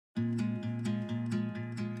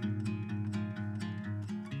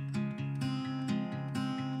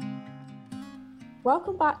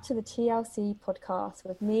Welcome back to the TLC podcast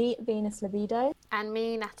with me, Venus Libido. And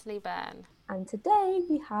me, Natalie Byrne. And today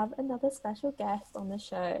we have another special guest on the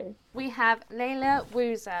show. We have Laila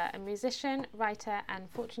Woozeer, a musician, writer and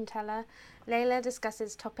fortune teller. Laila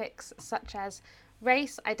discusses topics such as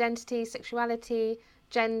race, identity, sexuality,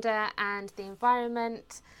 gender and the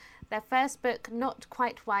environment. Their first book, Not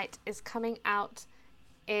Quite White, is coming out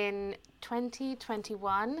in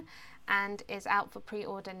 2021 and is out for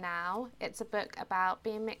pre-order now. It's a book about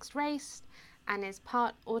being mixed race and is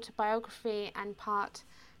part autobiography and part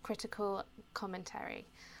critical commentary.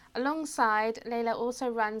 Alongside, Laila also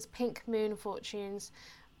runs Pink Moon Fortunes,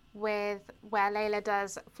 where Laila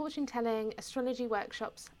does fortune telling, astrology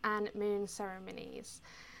workshops and moon ceremonies.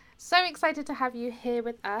 So excited to have you here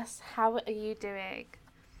with us. How are you doing?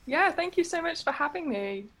 Yeah, thank you so much for having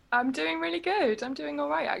me. I'm doing really good. I'm doing all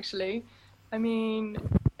right, actually. I mean,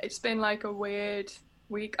 it's been like a weird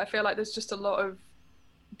week. I feel like there's just a lot of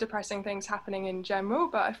depressing things happening in general,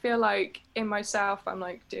 but I feel like in myself, I'm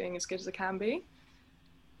like doing as good as I can be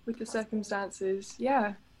with the circumstances.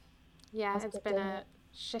 Yeah. Yeah, it's been a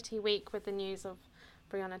shitty week with the news of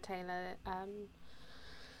Breonna Taylor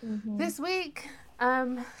this week.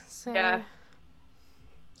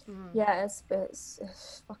 Yeah,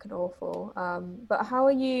 it's fucking awful. But how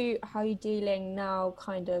are you dealing now?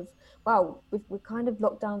 Kind of, well, we've kind of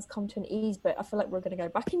lockdowns come to an ease, but I feel like we're going to go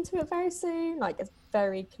back into it very soon. Like, it's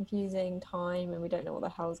very confusing time and we don't know what the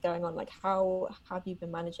hell's going on. Like, how have you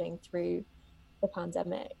been managing through the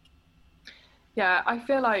pandemic? Yeah, I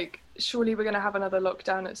feel like surely we're going to have another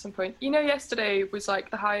lockdown at some point. You know, yesterday was like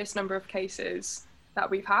the highest number of cases that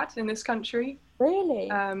we've had in this country. Really?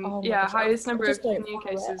 Yeah, gosh, highest number of new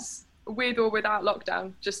cases with or without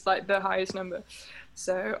lockdown, just like the highest number.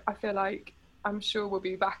 So I feel like I'm sure we'll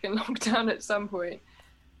be back in lockdown at some point.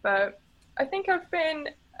 But I think I've been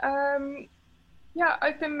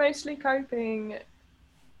mostly coping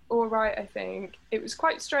all right, I think. It was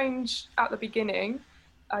quite strange at the beginning.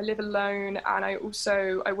 I live alone and I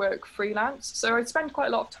work freelance. So I spend quite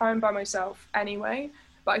a lot of time by myself anyway.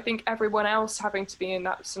 But I think everyone else having to be in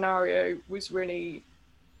that scenario was really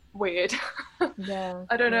weird. Yeah.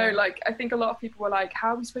 I don't know, like, I think a lot of people were like, how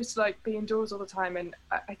are we supposed to like be indoors all the time? And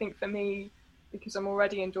I think for me, because I'm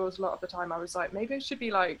already indoors a lot of the time, I was like, maybe I should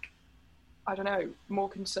be like, I don't know, more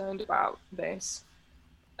concerned about this.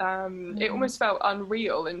 It almost felt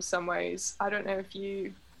unreal in some ways. I don't know if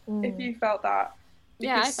you felt that.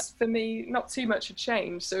 Because for me, not too much had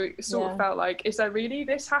changed. So it sort of felt like, is there really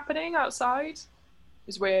this happening outside?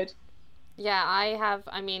 It's weird. Yeah,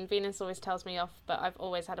 I mean, Venus always tells me off, but I've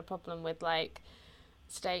always had a problem with, like,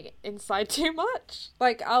 staying inside too much.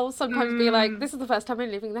 Like, I'll sometimes be like, this is the first time I'm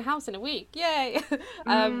leaving the house in a week. Yay!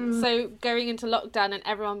 So going into lockdown and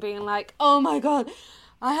everyone being like, oh my God,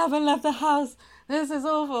 I haven't left the house. This is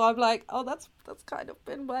awful. I'm like, oh, that's kind of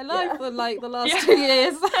been my life for like the last 2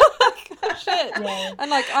 years. Shit. Yeah.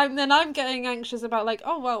 And like I'm getting anxious about like,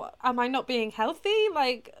 oh well, am I not being healthy?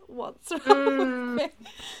 Like, what's wrong with me?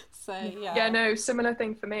 So yeah. Yeah, no, similar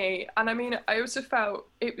thing for me. And I mean, I also felt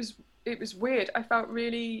it was weird. I felt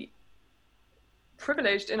really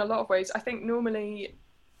privileged in a lot of ways. I think normally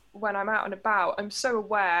when I'm out and about, I'm so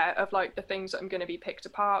aware of like the things that I'm going to be picked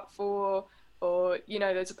apart for, or, you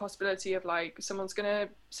know, there's a possibility of like someone's going to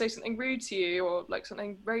say something rude to you or like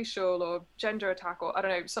something racial or gender attack or I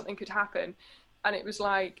don't know, something could happen. And it was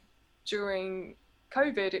like during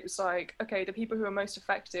COVID, it was like, okay, the people who are most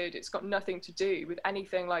affected, it's got nothing to do with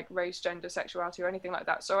anything like race, gender, sexuality or anything like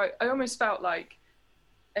that. So I almost felt like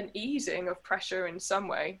an easing of pressure in some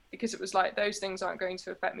way, because it was like those things aren't going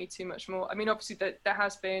to affect me too much more. I mean, obviously there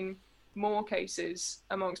has been more cases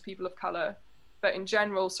amongst people of colour, but in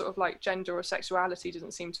general, sort of like gender or sexuality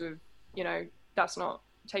doesn't seem to have, you know, that's not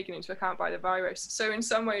taken into account by the virus. So in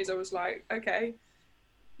some ways I was like, okay,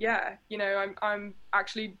 yeah, you know, I'm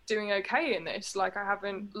actually doing okay in this. Like, I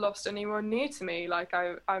haven't lost anyone near to me. Like,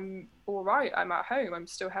 I'm all right. I'm at home. I'm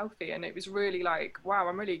still healthy. And it was really like, wow,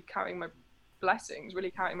 I'm really counting my blessings, really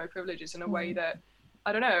counting my privileges in a way that,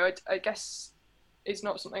 I don't know, I guess it's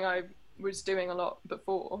not something I was doing a lot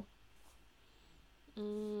before.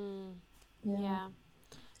 Yeah,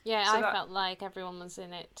 so I felt like everyone was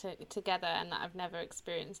in it together, and that I've never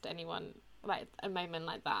experienced anyone like a moment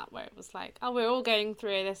like that where it was like, oh, we're all going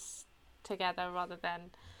through this together rather than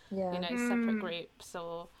you know, separate groups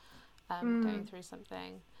or going through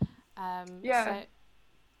something.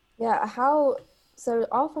 So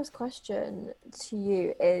our first question to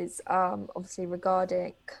you is obviously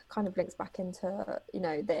regarding, kind of links back into, you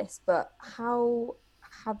know, this, but how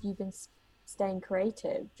have you been staying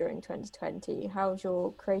creative during 2020? How's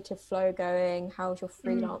your creative flow going? How's your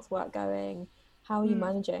freelance work going? How are you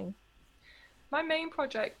managing? My main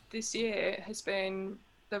project this year has been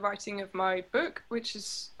the writing of my book, which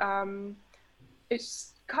is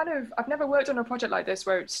it's kind of, I've never worked on a project like this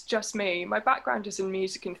where it's just me. My background is in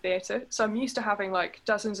music and theatre, so I'm used to having like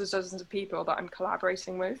dozens and dozens of people that I'm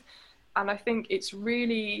collaborating with. And I think it's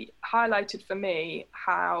really highlighted for me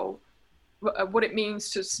how what it means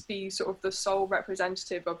to be sort of the sole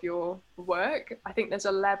representative of your work. I think there's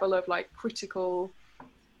a level of like critical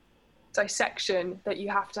dissection that you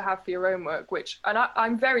have to have for your own work, which, and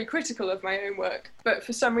I'm very critical of my own work, but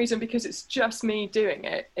for some reason, because it's just me doing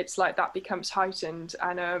it, it's like that becomes heightened.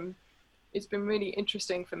 And it's been really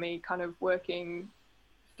interesting for me kind of working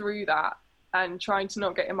through that and trying to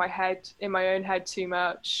not get in my own head too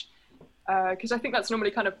much, because I think that's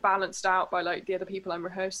normally kind of balanced out by like the other people I'm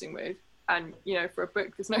rehearsing with. And you know, for a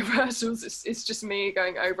book there's no rehearsals, it's just me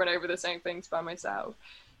going over and over the same things by myself.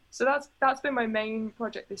 So that's been my main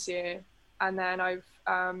project this year. And then I've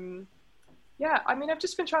I've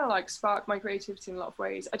just been trying to like spark my creativity in a lot of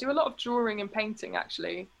ways. I do a lot of drawing and painting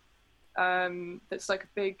actually. That's like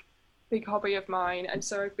a big hobby of mine, and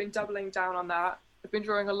so I've been doubling down on that. I've been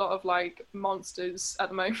drawing a lot of like monsters at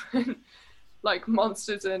the moment, like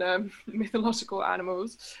monsters and mythological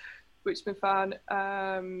animals, which has been fun.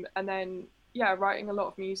 And then writing a lot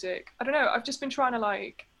of music. I don't know, I've just been trying to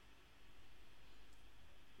like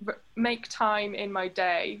make time in my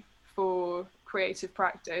day for creative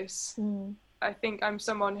practice. I think I'm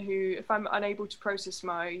someone who, if I'm unable to process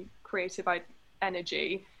my creative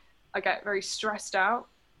energy, I get very stressed out.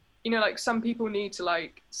 You know, like some people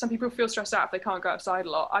feel stressed out if they can't go outside a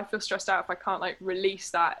lot. I feel stressed out if I can't like release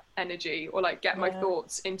that energy or like get my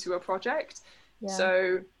thoughts into a project.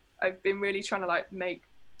 So I've been really trying to like make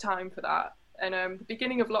time for that. And the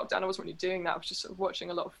beginning of lockdown, I wasn't really doing that. I was just sort of watching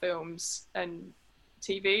a lot of films and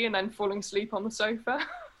TV and then falling asleep on the sofa.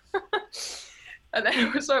 And then I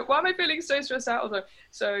was like, why am I feeling so stressed out all the time?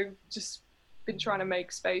 So just been trying to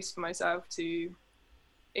make space for myself to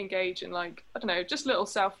engage in like, I don't know, just little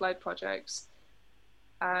self-led projects.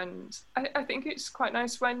 And I think it's quite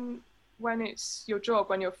nice when it's your job,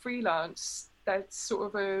 when you're freelance, there's sort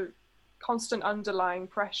of a constant underlying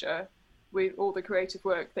pressure with all the creative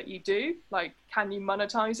work that you do. Like, can you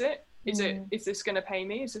monetize it? Is this going to pay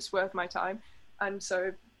me? Is this worth my time? And so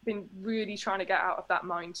I've been really trying to get out of that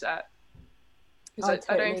mindset, because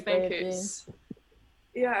I don't think it's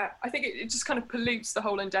I think it just kind of pollutes the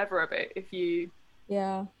whole endeavor a bit if you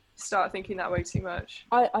start thinking that way too much.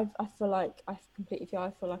 I feel like I completely feel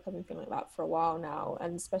I've been feeling like that for a while now,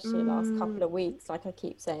 and especially the last couple of weeks. Like I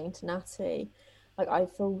keep saying to Natty, like I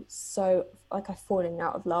feel so like I've fallen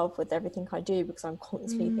out of love with everything I do, because I'm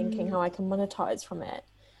constantly thinking how I can monetize from it,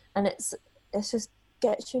 and it's just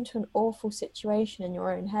gets you into an awful situation in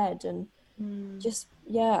your own head. And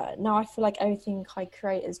now I feel like everything I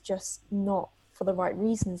create is just not for the right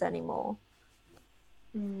reasons anymore.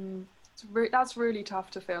 That's really tough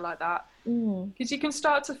to feel like that, because you can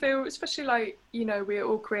start to feel, especially like, you know, we're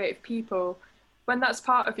all creative people, when that's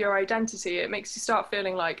part of your identity, it makes you start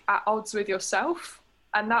feeling like at odds with yourself,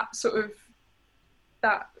 and that sort of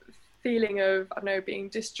that feeling of, I don't know, being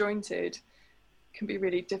disjointed can be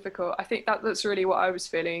really difficult. I think that's really what I was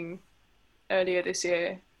feeling earlier this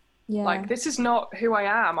year. Like, this is not who I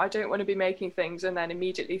am. I don't want to be making things and then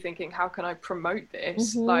immediately thinking, how can I promote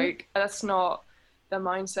this? Like, that's not the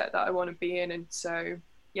mindset that I want to be in. And so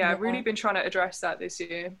I've really been trying to address that this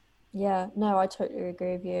year. No, I totally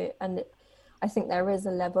agree with you. And I think there is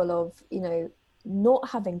a level of, you know, not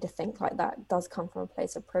having to think like that does come from a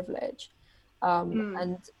place of privilege.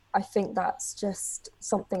 And I think that's just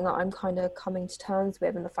something that I'm kind of coming to terms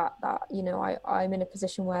with, and the fact that, you know, I'm in a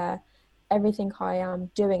position where everything I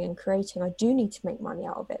am doing and creating, I do need to make money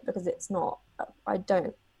out of it, because I'm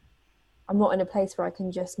not in a place where I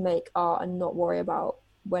can just make art and not worry about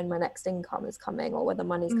when my next income is coming or whether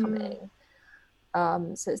money's coming.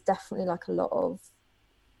 So it's definitely like a lot of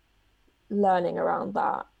learning around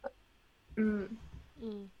that.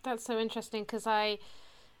 That's so interesting, because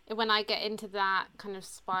when I get into that kind of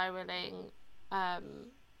spiraling,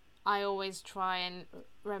 I always try and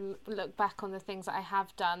look back on the things that I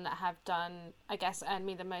have done I guess earned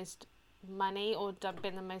me the most money or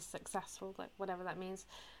been the most successful, like whatever that means,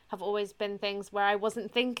 have always been things where I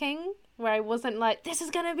wasn't thinking, where I wasn't like, this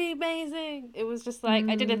is gonna be amazing. It was just like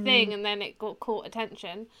I did a thing and then it caught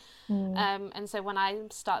attention. And so when I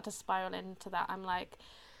start to spiral into that, I'm like,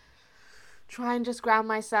 try and just ground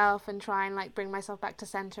myself and try and like bring myself back to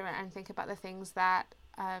center and think about the things that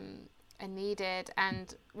are needed.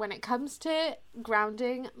 And when it comes to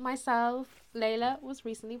grounding myself, Laila was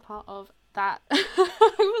recently part of that.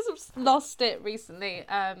 I was lost it recently.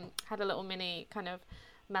 Had a little mini kind of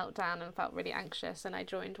meltdown and felt really anxious, and I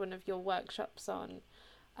joined one of your workshops on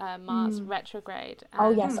Mars retrograde.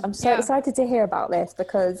 Oh yes, I'm so excited to hear about this,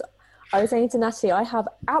 because I was saying to Natalie, I have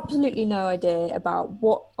absolutely no idea about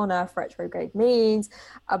what on earth retrograde means,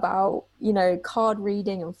 about, you know, card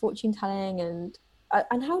reading and fortune telling, and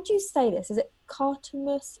how do you say this? Is it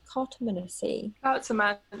cartomancy?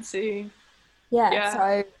 Cartomancy. Yeah.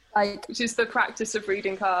 So like, which is the practice of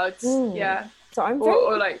reading cards. Yeah. So I'm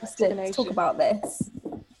very like interested to talk about this.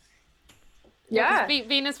 Yeah.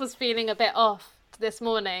 Venus was feeling a bit off this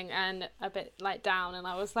morning and a bit like down, and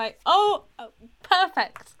I was like, oh,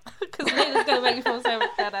 perfect, because Leila's going to make you feel so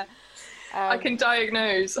much better. I can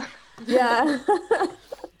diagnose. Yeah.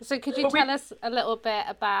 So could you tell us a little bit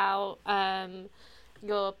about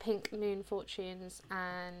your pink moon fortunes,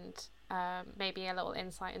 and maybe a little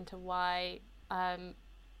insight into why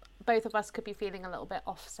both of us could be feeling a little bit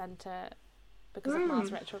off center because of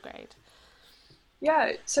Mars retrograde?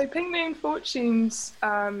 Yeah, so pink moon fortunes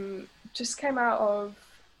just came out of,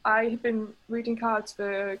 I had been reading cards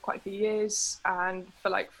for quite a few years, and for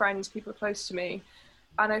like friends, people close to me,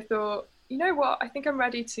 and I thought, you know what, I think I'm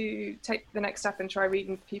ready to take the next step and try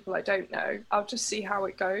reading for people I don't know. I'll just see how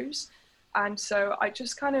it goes. And so I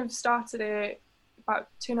just kind of started it about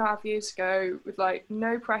 2.5 years ago with like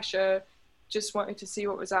no pressure, just wanted to see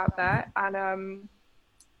what was out there. And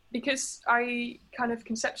because I kind of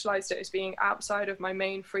conceptualized it as being outside of my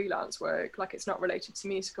main freelance work, like it's not related to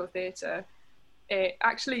musical theatre, it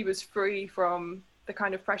actually was free from the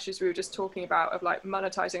kind of pressures we were just talking about of like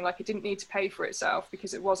monetizing. Like it didn't need to pay for itself,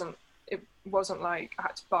 because it wasn't like I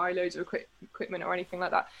had to buy loads of equipment or anything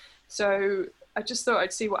like that. So I just thought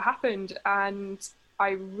I'd see what happened, and I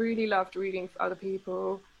really loved reading for other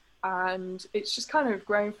people, and it's just kind of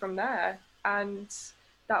grown from there. And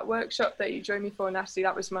that workshop that you joined me for, Natalie,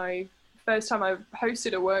 that was my first time I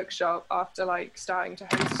hosted a workshop after like starting to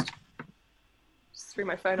host, just threw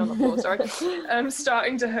my phone on the floor, sorry,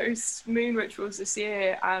 starting to host moon rituals this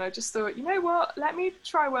year. And I just thought, you know what, let me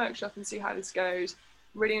try a workshop and see how this goes.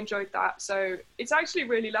 Really enjoyed that. So it's actually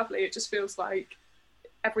really lovely. It just feels like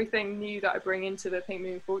everything new that I bring into the pink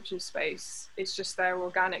moon fortune space is just there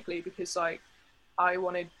organically, because like I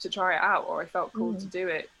wanted to try it out, or I felt called to do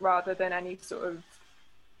it, rather than any sort of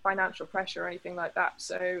financial pressure or anything like that.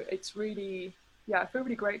 So it's really, I feel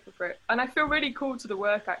really grateful for it, and I feel really called to the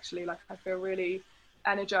work actually. Like I feel really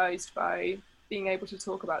energized by being able to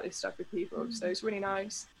talk about this stuff with people. So it's really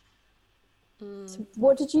nice. So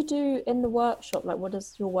what did you do in the workshop? Like, what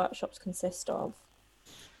does your workshops consist of?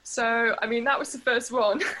 So, I mean, that was the first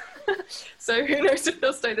one. So who knows if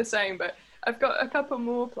they'll stay the same, but I've got a couple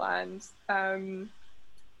more plans. And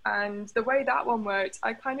the way that one worked,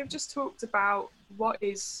 I kind of just talked about what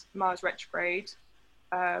is Mars retrograde.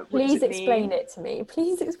 Please explain it to me.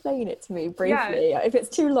 Please explain it to me briefly. Yeah. If it's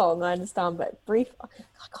too long, I understand, but I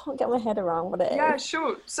can't get my head around what it is. Yeah,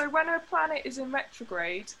 sure. So when a planet is in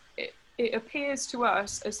retrograde, it appears to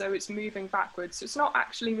us as though it's moving backwards. So it's not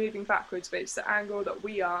actually moving backwards, but it's the angle that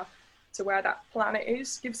we are to where that planet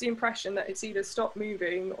is, gives the impression that it's either stopped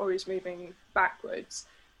moving or is moving backwards.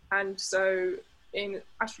 And so in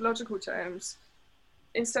astrological terms,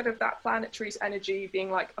 instead of that planetary's energy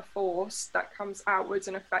being like a force that comes outwards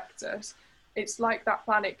and affects us, it's like that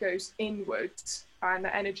planet goes inwards and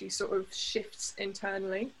the energy sort of shifts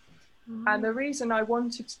internally. And the reason I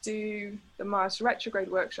wanted to do the Mars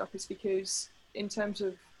retrograde workshop is because in terms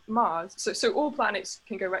of Mars, so all planets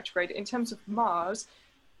can go retrograde. In terms of Mars,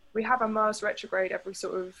 we have a Mars retrograde every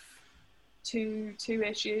sort of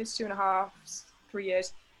two-ish years, 2.5, 3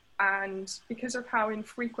 years. And because of how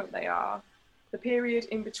infrequent they are, the period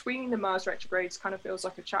in between the Mars retrogrades kind of feels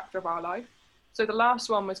like a chapter of our life. So the last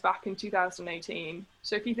one was back in 2018.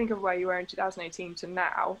 So if you think of where you were in 2018 to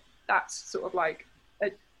now, that's sort of like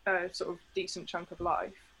a sort of decent chunk of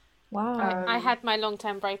life. Wow. I had my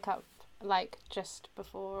long-term breakup like just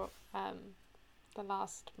before the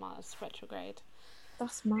last Mars retrograde.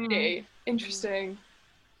 That's mad. Really interesting.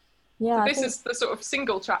 Yeah. So this is the sort of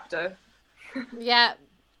single chapter. Yeah.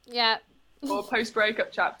 Or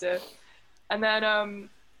post-breakup chapter. And then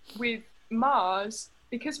with Mars,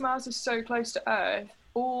 because Mars is so close to Earth,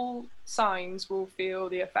 all signs will feel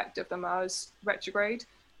the effect of the Mars retrograde.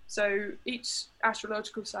 So each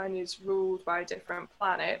astrological sign is ruled by a different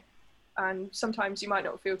planet, and sometimes you might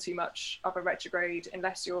not feel too much of a retrograde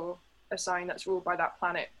unless you're a sign that's ruled by that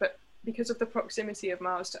planet. But because of the proximity of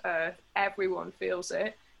Mars to Earth, everyone feels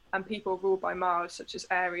it, and people ruled by Mars, such as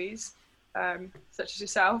Aries, such as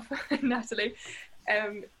yourself, Natalie,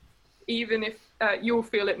 even if you'll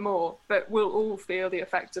feel it more, but we'll all feel the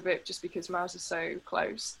effects of it just because Mars is so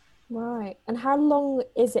close. Right. And how long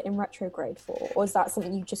is it in retrograde for? Or is that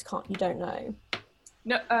something you don't know?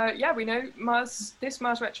 No, yeah, we know this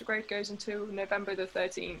Mars retrograde goes until November the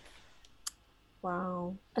 13th.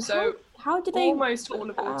 Wow. And so how do they almost all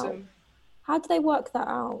of autumn. How do they work that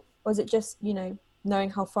out? Or is it just, knowing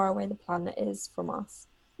how far away the planet is from us?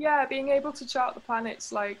 Yeah, being able to chart the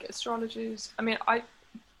planets like astrologers. I mean,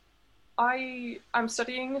 I'm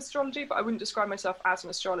studying astrology, but I wouldn't describe myself as an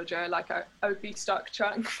astrologer. Like I would be stuck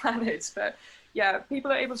charting planets. But yeah,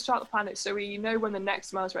 people are able to chart the planets, so we know when the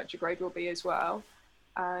next Mars retrograde will be as well.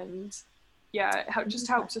 And yeah, it just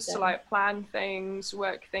helps us to like plan things,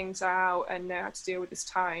 work things out, and know how to deal with this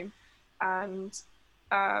time. And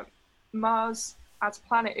Mars as a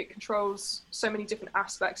planet, it controls so many different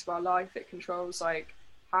aspects of our life. It controls like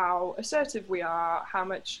how assertive we are, how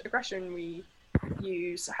much aggression we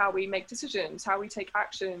use, how we make decisions, how we take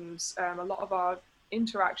actions. A lot of our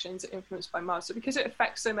interactions are influenced by Mars. So because it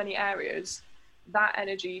affects so many areas, that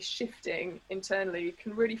energy shifting internally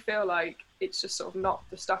can really feel like it's just sort of knocked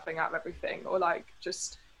the stuffing out of everything, or like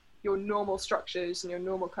just your normal structures and your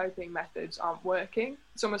normal coping methods aren't working.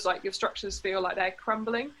 It's almost like your structures feel like they're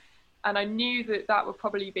crumbling. And I knew that would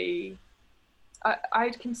probably be,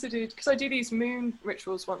 I'd considered, because I do these moon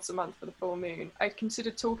rituals once a month for the full moon, I'd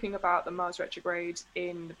considered talking about the Mars retrograde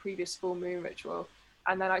in the previous full moon ritual.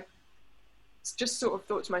 And then I just sort of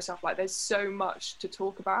thought to myself, like, there's so much to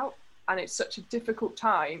talk about, and it's such a difficult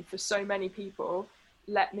time for so many people.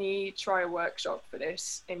 Let me try a workshop for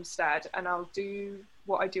this instead, and I'll do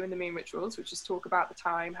what I do in the moon rituals, which is talk about the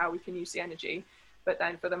time, how we can use the energy. But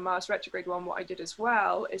then for the Mars retrograde one, what I did as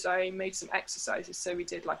well is I made some exercises. So we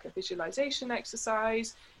did like a visualization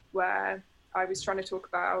exercise where I was trying to talk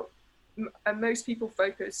about, and most people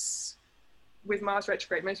focus with Mars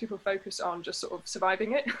retrograde, most people focus on just sort of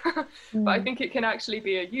surviving it. But I think it can actually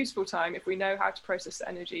be a useful time if we know how to process the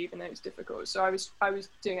energy, even though it's difficult. So I was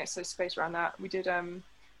doing exercise space around that. We did a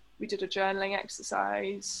journaling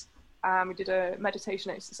exercise, we did a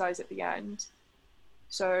meditation exercise at the end.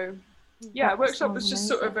 So yeah, workshop was just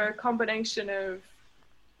sort of a combination of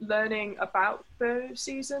learning about the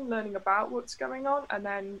season, learning about what's going on, and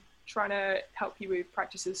then trying to help you with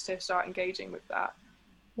practices to start engaging with that.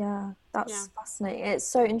 Yeah, that's fascinating. It's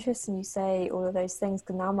so interesting you say all of those things,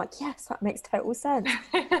 because now I'm like, yes, that makes total sense.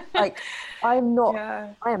 Like, I am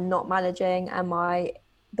not managing, and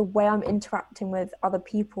the way I'm interacting with other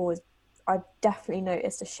people is, I've definitely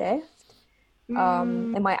noticed a shift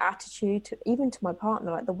in my attitude, even to my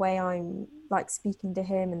partner, like the way I'm like speaking to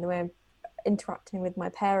him and the way I'm interacting with my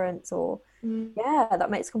parents, or that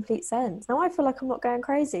makes complete sense. Now I feel like I'm not going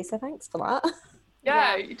crazy, so thanks for that.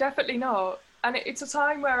 Yeah, you're definitely not. And it's a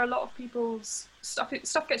time where a lot of people's stuff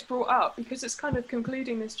gets brought up, because it's kind of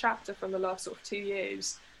concluding this chapter from the last sort of 2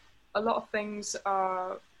 years. A lot of things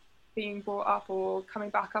are being brought up or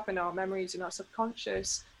coming back up in our memories, in our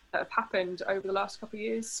subconscious, that have happened over the last couple of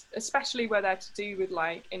years, especially where they're to do with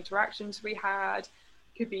like interactions we had,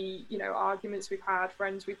 could be, arguments we've had,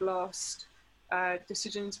 friends we've lost,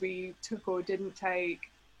 decisions we took or didn't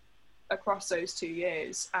take across those 2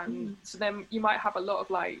 years. And so then you might have a lot of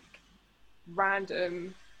like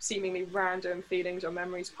seemingly random feelings or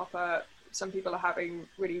memories pop up. Some people are having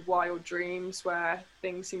really wild dreams where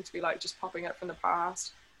things seem to be like just popping up from the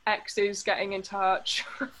past, exes getting in touch.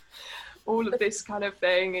 All of this kind of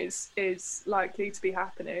thing is likely to be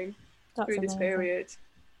happening through this period.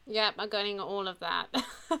 Yep, I'm getting all of that.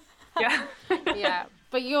 Yeah. Yeah,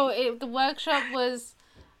 but the workshop was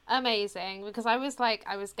amazing, because I was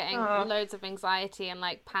getting loads of anxiety and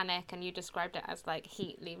like panic, and you described it as like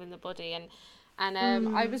heat leaving the body, and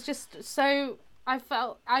I was just so,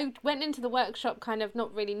 I went into the workshop kind of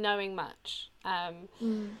not really knowing much, and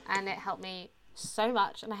it helped me so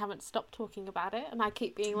much, and I haven't stopped talking about it, and I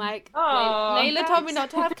keep being like, Layla told me not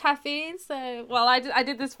to have caffeine, so I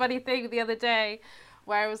did this funny thing the other day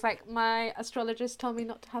where I was like, my astrologist told me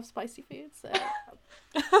not to have spicy foods, so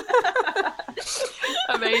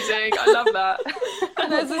amazing, I love that.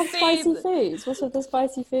 And there's a spicy foods. What's with the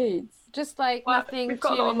spicy foods? Just like nothing we've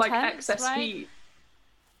got too a lot of intense, like excess right? heat.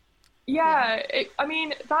 I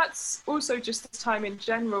mean, that's also just this time in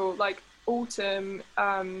general, like autumn,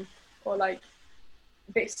 or like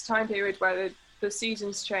this time period where the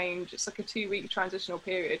seasons change. It's like a 2-week transitional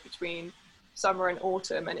period between summer and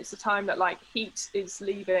autumn, and it's a time that like heat is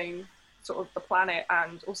leaving sort of the planet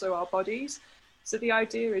and also our bodies. So the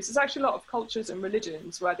idea is, there's actually a lot of cultures and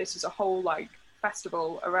religions where this is a whole like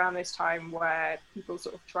festival around this time where people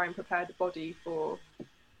sort of try and prepare the body for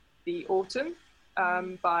the autumn.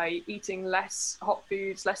 by eating less hot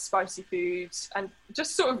foods, less spicy foods, and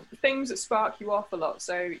just sort of things that spark you off a lot.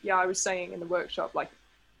 So yeah, I was saying in the workshop, like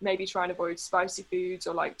maybe try and avoid spicy foods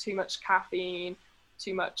or like too much caffeine,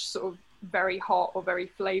 too much sort of very hot or very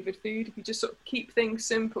flavored food. If you just sort of keep things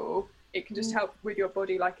simple, it can just help with your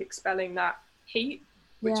body like expelling that heat,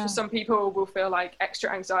 which for some people will feel like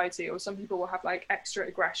extra anxiety, or some people will have like extra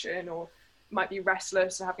aggression, or might be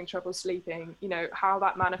restless and having trouble sleeping. You know, how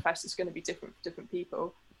that manifests is going to be different for different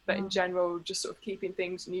people, but in general, just sort of keeping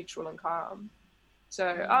things neutral and calm. So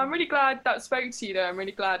I'm really glad that spoke to you though. I'm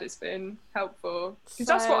really glad it's been helpful, because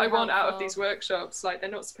that's what I want out of these workshops. Like, they're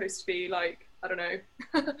not supposed to be like, I don't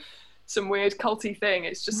know, some weird culty thing.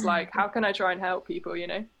 It's just like, how can I try and help people, you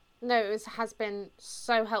know? No, it has been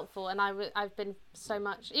so helpful, and I've been so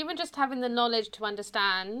much, even just having the knowledge to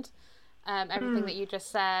understand everything that you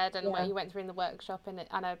just said and what you went through in the workshop,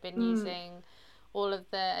 and I've been using all of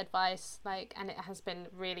the advice, like, and it has been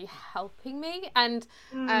really helping me. And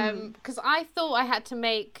because I thought I had to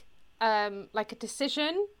make like a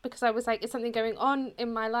decision, because I was like, is something going on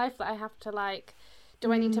in my life that I have to like,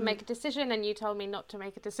 do I need to make a decision? And you told me not to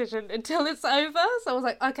make a decision until it's over. So I was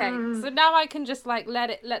like, okay, so now I can just like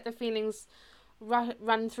let the feelings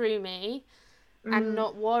run through me, and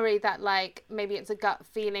not worry that like maybe it's a gut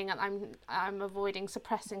feeling and I'm avoiding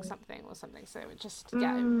suppressing something or something. So it just it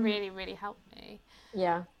really, really helped me.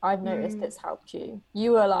 Yeah, I've noticed it's helped you.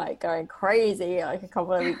 You were like going crazy like a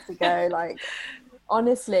couple of weeks ago, like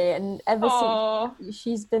honestly, and ever since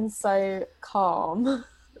she's been so calm.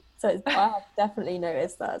 So I have definitely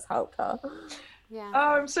noticed that it's helped her. Yeah.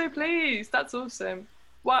 Oh, I'm so pleased. That's awesome.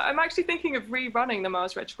 Well, I'm actually thinking of rerunning the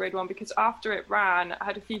Mars retrograde one, because after it ran, I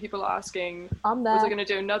had a few people asking, was I going to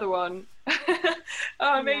do another one?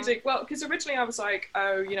 Oh, amazing. Yeah. Well, because originally I was like,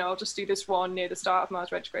 oh, you know, I'll just do this one near the start of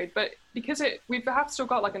Mars retrograde. But because we've still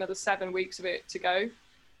got like another 7 weeks of it to go.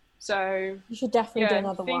 So you should definitely do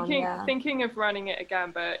another one. Yeah. Thinking of running it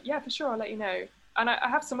again. But yeah, for sure, I'll let you know. And I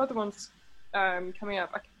have some other ones coming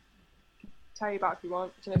up. I can tell you about if you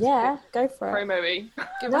want. Yeah, go for it. Promo-y.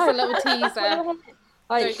 Give us a little teaser.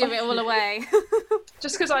 Don't give it all away.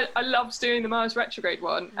 Just because I loved doing the Mars retrograde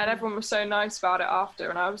one, and everyone was so nice about it after,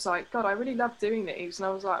 and I was like, God, I really love doing these, and I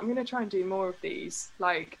was like, I'm going to try and do more of these.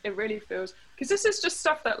 Like, it really feels, because this is just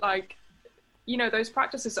stuff that, like, you know, those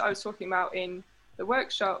practices that I was talking about in the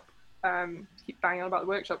workshop, keep banging on about the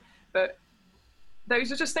workshop, but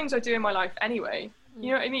those are just things I do in my life anyway.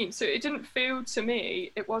 You know what I mean? So it didn't feel to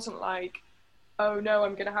me, it wasn't like, oh no,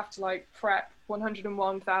 I'm going to have to like prep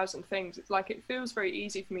 101,000 things. It's like, it feels very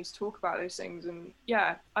easy for me to talk about those things. And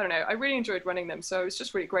yeah, I don't know, I really enjoyed running them. So I was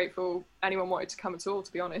just really grateful anyone wanted to come at all,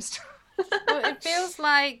 to be honest. Well, it feels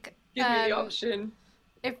like... Give me the option.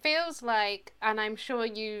 It feels like, and I'm sure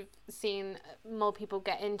you've seen more people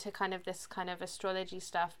get into kind of this kind of astrology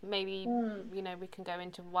stuff. Maybe, you know, we can go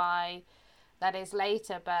into why that is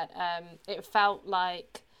later, but it felt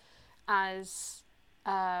like as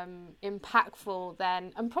impactful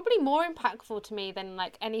then, and probably more impactful to me than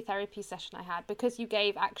like any therapy session I had, because you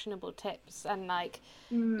gave actionable tips and like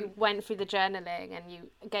you went through the journaling and you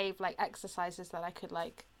gave like exercises that I could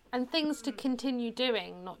like, and things to continue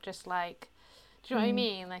doing, not just like, do you know what I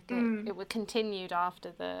mean? Like it would continued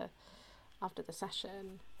after the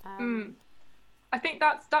session. I think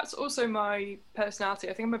that's also my personality.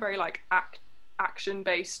 I think I'm a very like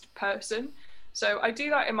action-based person. So I do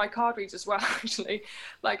that in my card reads as well, actually.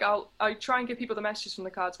 Like I try and give people the messages from the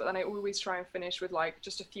cards, but then I always try and finish with like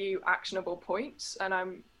just a few actionable points. And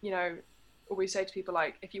I'm, you know, always say to people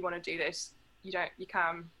like, if you want to do this, you don't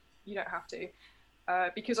have to.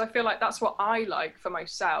 Because I feel like that's what I like for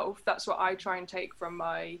myself. That's what I try and take from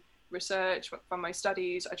my research, from my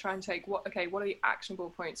studies. I try and take what are the actionable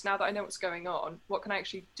points? Now that I know what's going on, what can I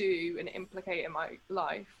actually do and implicate in my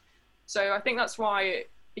life? So I think that's why it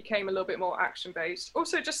became a little bit more action-based.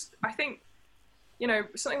 Also, just, I think, you know,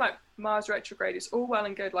 something like Mars retrograde is all well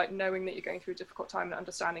and good, like knowing that you're going through a difficult time and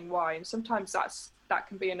understanding why. And sometimes that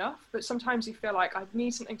can be enough, but sometimes you feel like I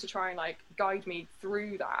need something to try and like guide me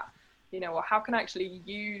through that, you know, or how can I actually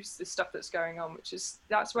use the stuff that's going on,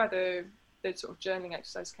 that's where the sort of journaling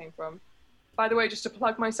exercise came from. By the way, just to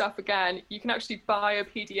plug myself again, you can actually buy a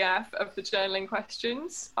PDF of the journaling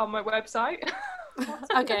questions on my website.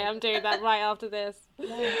 Okay, I'm doing that right after this.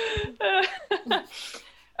 But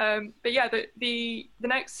yeah, the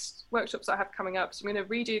next workshops I have coming up, so I'm going to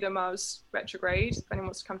redo the Mars retrograde, if anyone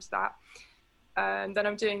wants to come to that. And then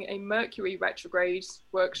I'm doing a Mercury retrograde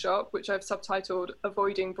workshop, which I've subtitled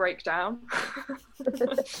Avoiding Breakdown,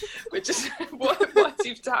 which is what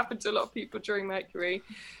seems to happen to a lot of people during Mercury.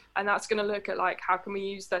 And that's going to look at like how can we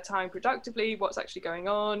use their time productively, what's actually going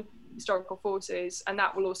on, historical forces, and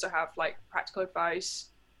that will also have like practical advice,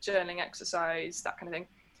 journaling exercise, that kind of thing.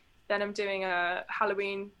 Then I'm doing a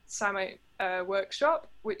Halloween Samhain workshop,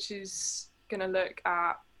 which is going to look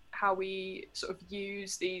at how we sort of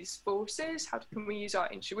use these forces, how can we use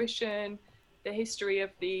our intuition, the history of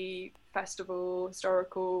the festival,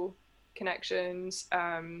 historical connections,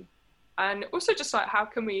 and also just like how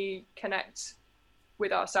can we connect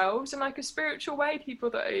with ourselves in like a spiritual way, people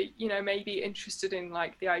that are, you know, maybe interested in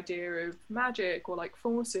like the idea of magic or like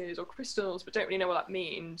forces or crystals but don't really know what that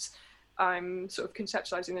means. I'm sort of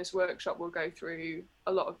conceptualizing this workshop will go through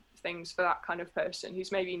a lot of things for that kind of person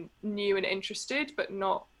who's maybe new and interested but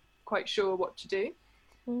not quite sure what to do.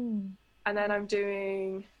 And then I'm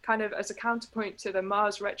doing, kind of as a counterpoint to the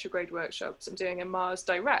Mars retrograde workshops, I'm doing a Mars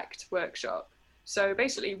direct workshop. So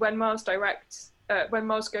basically when Mars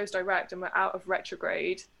goes direct and we're out of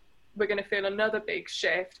retrograde, we're going to feel another big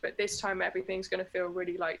shift, but this time everything's going to feel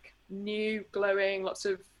really like new, glowing, lots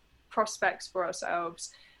of prospects for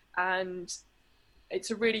ourselves. And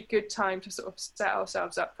it's a really good time to sort of set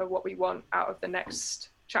ourselves up for what we want out of the next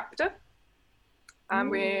chapter. And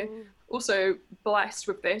we're also blessed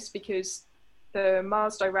with this because the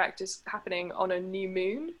Mars direct is happening on a new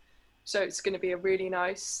moon. So it's going to be a really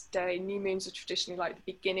nice day. New moons are traditionally like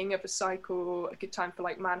the beginning of a cycle, a good time for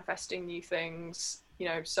like manifesting new things, you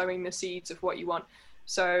know, sowing the seeds of what you want.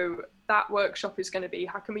 So that workshop is going to be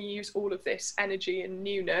how can we use all of this energy and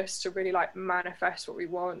newness to really like manifest what we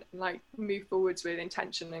want and like move forwards with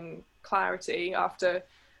intention and clarity after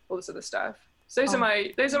all this other stuff. So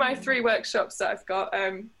those are my 3 workshops that I've got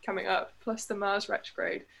coming up, plus the Mars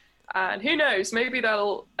retrograde. And who knows, maybe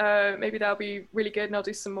they'll be really good and I'll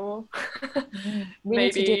do some more.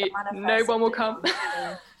 Maybe no one will come.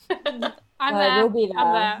 I'm there. We'll be there.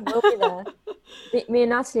 I'm there. We'll be there. Me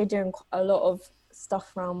and Natalie are doing a lot of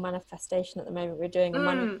stuff around manifestation at the moment. We're doing a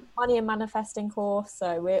money and manifesting course,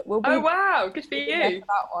 so we'll be. Oh wow, good for you. For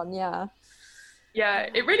that one, yeah. Yeah,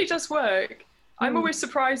 it really does work. I'm always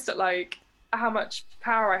surprised at like how much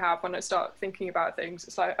power I have when I start thinking about things.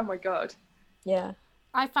 It's like, oh my god. Yeah.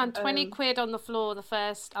 I found 20 quid on the floor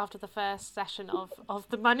after the first session of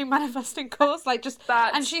the money manifesting course. Like just,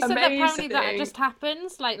 and she said that apparently that just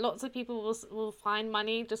happens. Like lots of people will find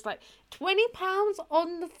money just like £20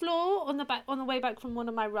 on the floor on the way back from one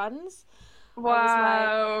of my runs.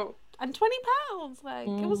 Wow. And £20, like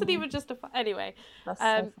it wasn't even just anyway. That's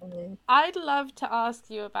so funny. I'd love to ask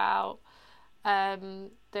you about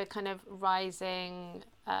the kind of rising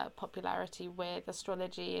popularity with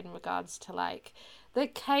astrology in regards to like the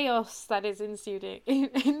chaos that is ensuing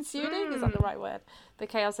is that the right word? The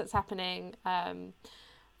chaos that's happening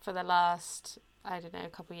for the last, I don't know,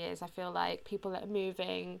 couple of years. I feel like people are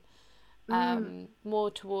moving more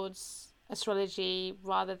towards astrology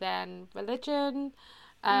rather than religion.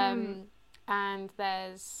 And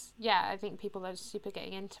there's, I think people are super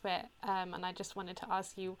getting into it. And I just wanted to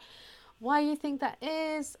ask you why you think that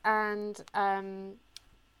is, and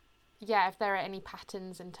if there are any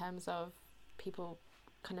patterns in terms of people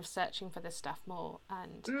kind of searching for this stuff more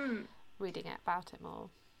and reading about it more.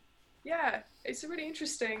 Yeah, it's really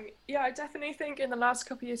interesting. Yeah, I definitely think in the last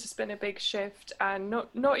couple of years there's been a big shift, and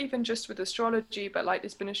not even just with astrology, but like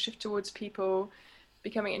there's been a shift towards people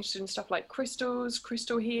becoming interested in stuff like crystals,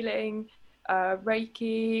 crystal healing,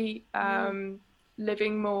 Reiki,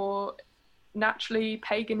 living more naturally,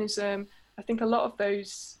 paganism. I think a lot of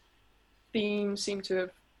those themes seem to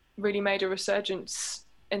have really made a resurgence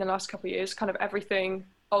in the last couple of years, kind of everything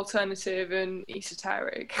alternative and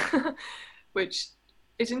esoteric, which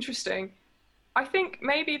is interesting. I think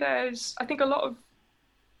a lot of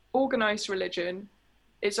organized religion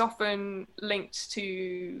is often linked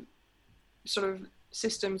to sort of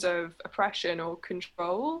systems of oppression or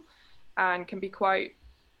control and can be quite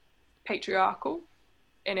patriarchal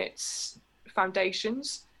in its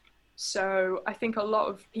foundations. So I think a lot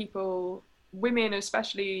of people, women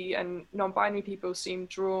especially, and non-binary people seem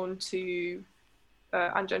drawn to,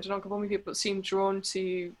 and gender non-conforming people seem drawn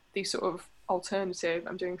to these sort of alternative,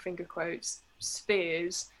 I'm doing finger quotes,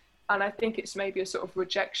 spheres. And I think it's maybe a sort of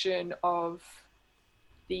rejection of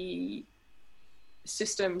the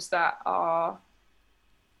systems that are,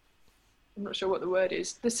 I'm not sure what the word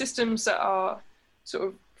is, the systems that are sort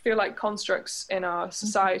of feel like constructs in our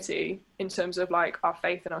society in terms of like our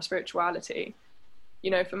faith and our spirituality. You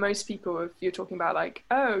know, for most people, if you're talking about like,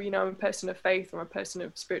 oh, you know, I'm a person of faith or a person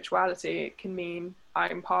of spirituality, it can mean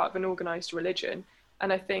I'm part of an organized religion.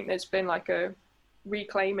 And I think there's been like a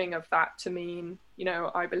reclaiming of that to mean, you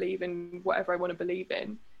know, I believe in whatever I want to believe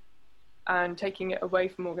in, and taking it away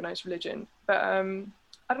from organized religion. But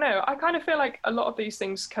I don't know, I kind of feel like a lot of these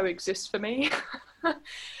things coexist for me.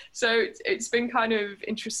 So it's been kind of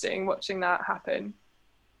interesting watching that happen.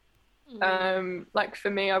 Like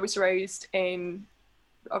for me, I was raised in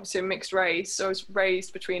obviously a mixed race. So I was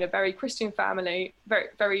raised between a very Christian family,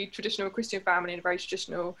 very traditional Christian family, and a very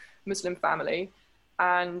traditional Muslim family.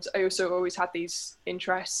 And I also always had these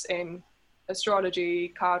interests in astrology,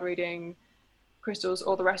 card reading, crystals,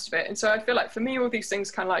 all the rest of it. And so I feel like for me, all these things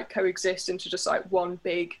kind of like coexist into just like one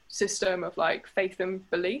big system of like faith and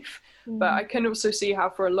belief. But I can also see how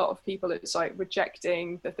for a lot of people, it's like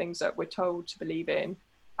rejecting the things that we're told to believe in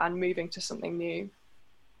and moving to something new.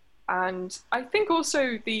 And I think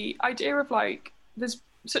also the idea of like, there's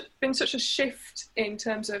been such a shift in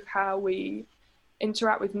terms of how we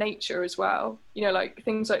interact with nature as well. You know, like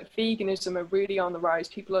things like veganism are really on the rise.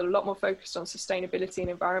 People are a lot more focused on sustainability and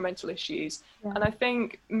environmental issues. Yeah. And I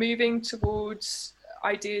think moving towards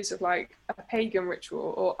ideas of like a pagan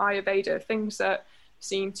ritual or Ayurveda, things that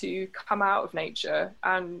seem to come out of nature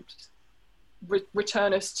and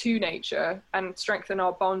return us to nature and strengthen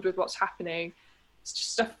our bond with what's happening. It's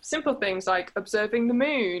just stuff, simple things like observing the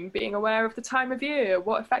moon, being aware of the time of year,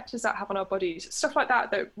 what effect does that have on our bodies, stuff like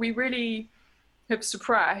that, that we really have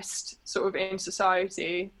suppressed sort of in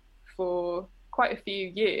society for quite a few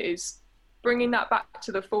years. Bringing that back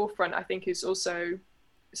to the forefront, I think, is also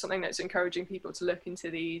something that's encouraging people to look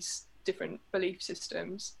into these different belief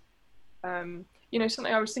systems. You know,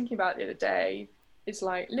 something I was thinking about the other day is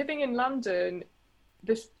like living in London,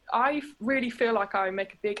 I really feel like I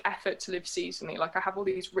make a big effort to live seasonally. Like I have all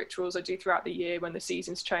these rituals I do throughout the year when the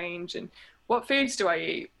seasons change, and what foods do I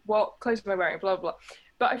eat, what clothes am I wearing, blah, blah, blah.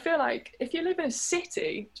 But I feel like if you live in a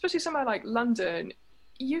city, especially somewhere like London,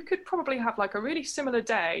 you could probably have like a really similar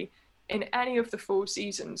day in any of the 4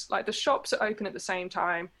 seasons. Like the shops are open at the same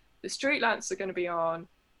time, the street lamps are going to be on,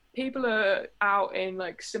 people are out in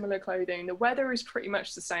like similar clothing, the weather is pretty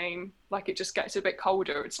much the same. Like it just gets a bit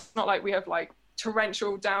colder. It's not like we have like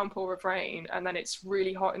torrential downpour of rain and then it's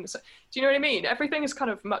really hot in the sun. Do you know what I mean? Everything is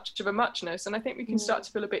kind of much of a muchness, and I think we can start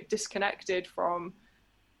to feel a bit disconnected from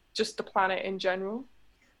just the planet in general.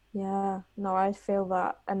 Yeah, no, I feel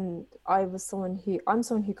that. And I'm someone who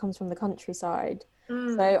comes from the countryside.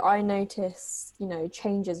 So I notice, you know,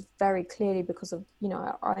 changes very clearly because of, you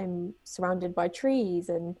know, I'm surrounded by trees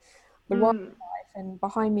and the wildlife, and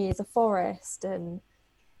behind me is a forest and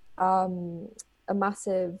a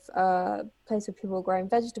massive place where people are growing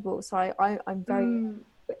vegetables. So I'm very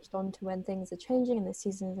switched on to when things are changing and the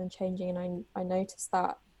seasons are changing, and I noticed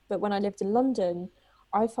that. But when I lived in London,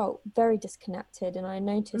 I felt very disconnected, and I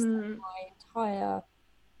noticed that my entire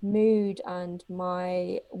mood and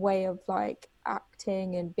my way of like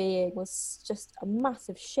acting and being was just a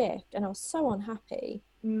massive shift, and I was so unhappy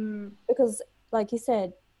because, like you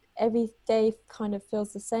said, every day kind of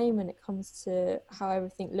feels the same when it comes to how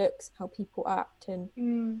everything looks, how people act,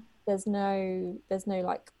 and there's no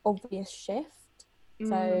like obvious shift.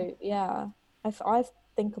 So yeah, I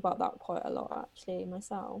think about that quite a lot actually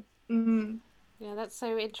myself. Yeah, that's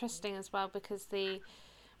so interesting as well, because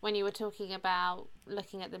when you were talking about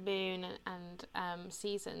looking at the moon and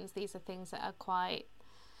seasons, these are things that are quite,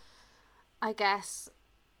 I guess,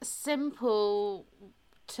 simple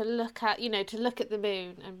to look at, you know, to look at the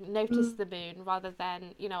moon and notice the moon, rather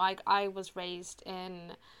than, you know, I was raised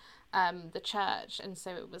in the church, and so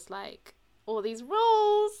it was like all these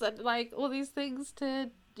rules and like all these things to,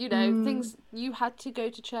 you know, things you had to go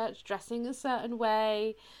to church dressing a certain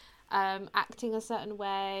way, acting a certain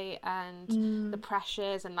way, and the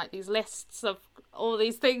pressures and like these lists of all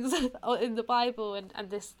these things in the Bible, and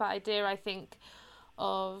the idea, I think,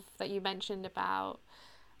 of that you mentioned about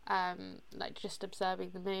like just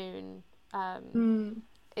observing the moon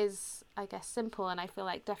is, I guess, simple. And I feel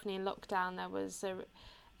like definitely in lockdown there was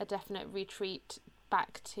a definite retreat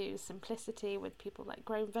back to simplicity with people like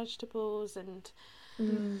growing vegetables and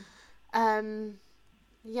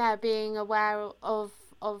yeah, being aware of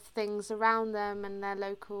things around them and their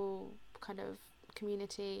local kind of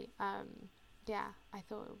community. Yeah, I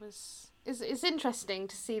thought it's interesting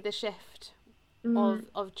to see the shift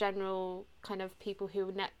of general kind of people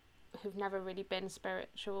who've never really been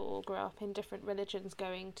spiritual or grew up in different religions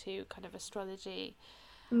going to kind of astrology,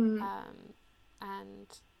 and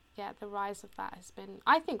yeah, the rise of that has been,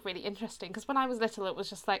 I think, really interesting, because when I was little it was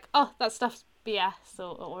just like, oh, that stuff's BS,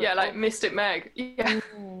 or yeah, like Mystic Meg. Yeah,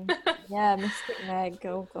 Mystic Meg,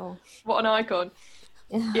 oh gosh, what an icon.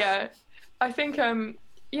 Yeah, I think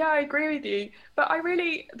Yeah, I agree with you. But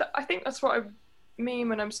I think that's what I mean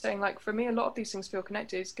when I'm saying, like, for me, a lot of these things feel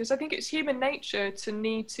connected because I think it's human nature to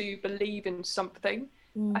need to believe in something.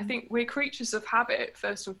 I Mm. think we're creatures of habit,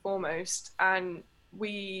 first and foremost, and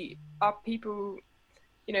we are people,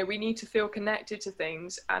 we need to feel connected to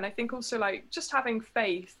things. And I think also, like, just having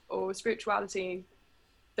faith or spirituality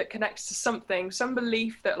that connects to something, some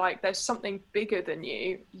belief that like there's something bigger than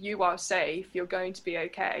you, you are safe, you're going to be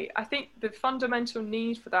okay. I think the fundamental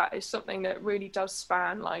need for that is something that really does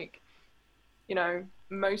span like,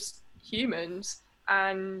 most humans.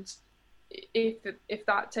 And if if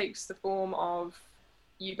that takes the form of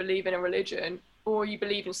you believe in a religion or you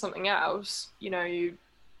believe in something else, you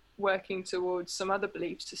working towards some other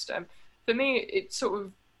belief system. For me,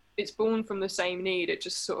 it's born from the same need. It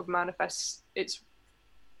just sort of manifests its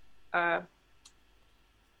uh,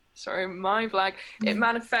 sorry, mind blank. It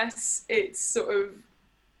manifests its sort of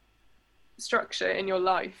structure in your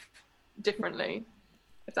life differently,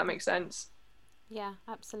 if that makes sense. Yeah,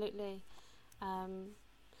 absolutely. Um,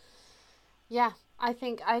 yeah, I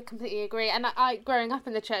think I completely agree. And I growing up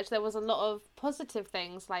in the church, there was a lot of positive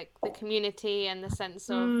things like the community and the sense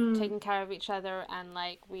of taking care of each other, and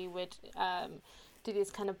like we would do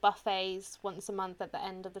these kind of buffets once a month at the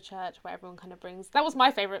end of the church where everyone kind of brings. That was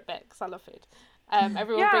my favorite bit because I love food.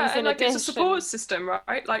 Everyone Yeah, brings and in a like it's a dish, support and system,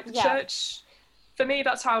 right? Like the yeah, church, for me,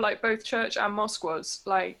 that's how like both church and mosque was.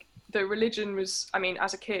 Like the religion was, I mean,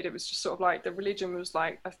 as a kid, it was just sort of like the religion was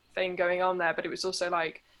like a thing going on there, but it was also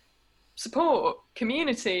like support,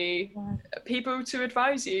 community, Yeah. people to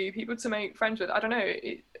advise you, people to make friends with. I don't know.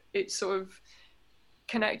 It sort of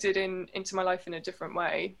connected into my life in a different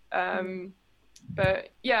way. But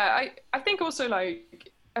yeah, I think also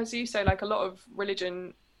like as you say, like a lot of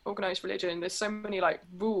religion, organized religion, there's so many like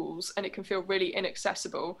rules and it can feel really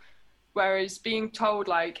inaccessible. Whereas being told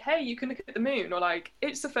like, hey, you can look at the moon, or like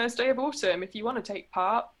it's the first day of autumn, if you want to take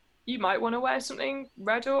part, you might want to wear something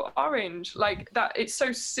red or orange. Like that, it's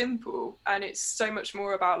so simple and it's so much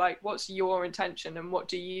more about like what's your intention and what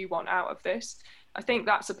do you want out of this. I think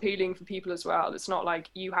that's appealing for people as well. It's not like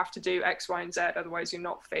you have to do X, Y, and Z, otherwise you're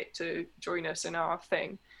not fit to join us in our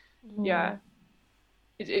thing. Mm. Yeah,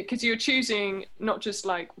 because you're choosing not just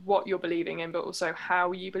like what you're believing in, but also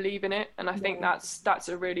how you believe in it. And I think Yeah. that's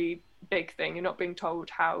a really big thing. You're not being told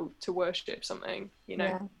how to worship something.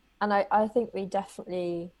 Yeah. And I think we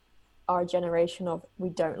definitely are a generation of we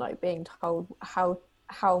don't like being told how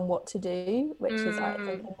and what to do, which is I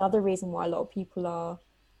think Mm, another reason why a lot of people are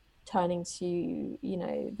turning to,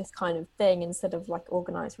 this kind of thing instead of like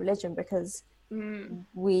organized religion, because mm,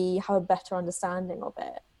 we have a better understanding of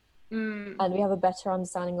it, mm, and we have a better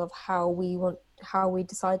understanding of how we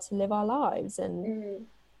decide to live our lives. And mm.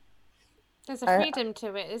 there's a uh, freedom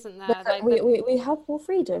to it, isn't there? Like we, the we we have more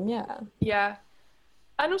freedom. Yeah. Yeah.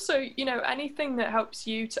 And also, anything that helps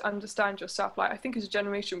you to understand yourself. Like, I think as a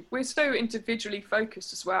generation, we're so individually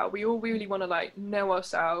focused as well. We all really want to like know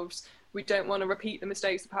ourselves. We don't want to repeat the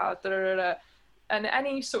mistakes of the past. Da, da, da, da. And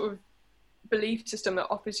any sort of belief system that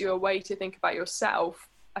offers you a way to think about yourself,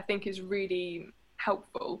 I think is really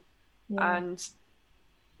helpful. Yeah. And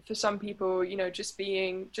for some people, just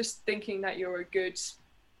thinking that you're a good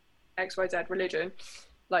XYZ religion,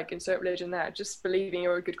 like insert religion there, just believing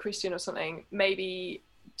you're a good Christian or something, maybe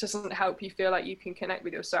doesn't help you feel like you can connect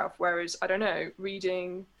with yourself. Whereas, I don't know,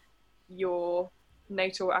 reading your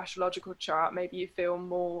natal astrological chart, maybe you feel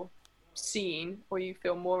more seen or you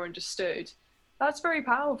feel more understood. That's very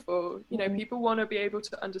powerful. Mm. People want to be able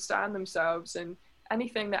to understand themselves, and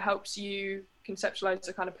anything that helps you conceptualize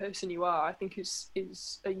the kind of person you are, I think is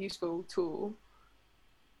a useful tool.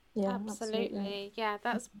 Yeah, absolutely. Absolutely. Yeah,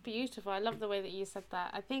 that's beautiful. I love the way that you said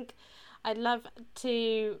that. I think I'd love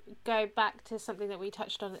to go back to something that we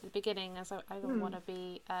touched on at the beginning, as I don't want to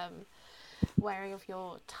be wary of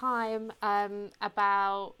your time,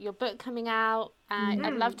 about your book coming out.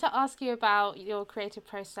 I'd love to ask you about your creative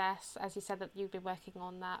process, as you said that you've been working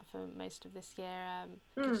on that for most of this year.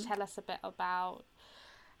 Could you tell us a bit about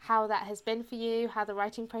how that has been for you, how the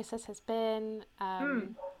writing process has been?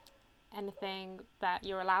 Anything that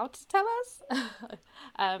you're allowed to tell us?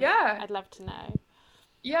 Yeah, I'd love to know.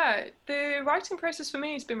 yeah. The writing process for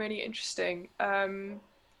me has been really interesting. Trying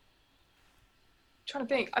to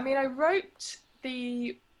think. I mean, I wrote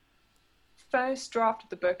the first draft of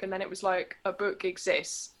the book, and then it was like a book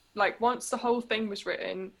exists. Like once the whole thing was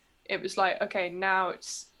written, it was like, okay, now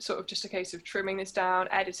it's sort of just a case of trimming this down,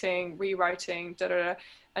 editing, rewriting, da da da,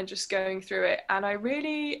 and just going through it. And I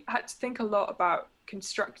really had to think a lot about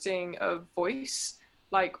constructing a voice,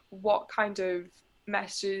 like what kind of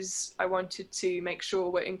messages I wanted to make sure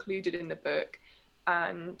were included in the book,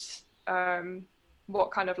 and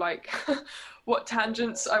what kind of like what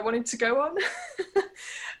tangents I wanted to go on.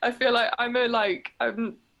 I feel like I'm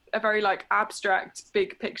a very like abstract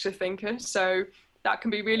big picture thinker, so that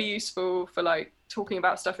can be really useful for like talking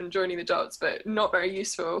about stuff and joining the dots, but not very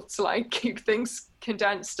useful to like keep things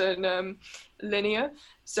condensed and linear.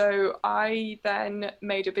 So I then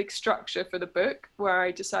made a big structure for the book where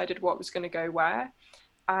I decided what was going to go where.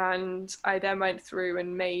 And I then went through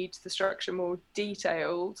and made the structure more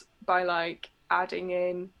detailed by like adding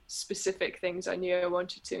in specific things I knew I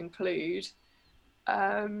wanted to include.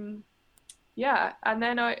 Yeah, and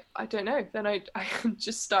then I don't know, then I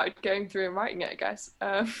just started going through and writing it, I guess.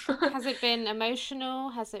 Has it been emotional?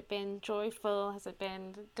 Has it been joyful? Has it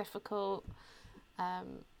been difficult?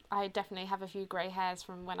 I definitely have a few grey hairs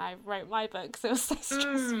from when I wrote my books. It was so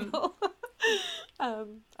stressful.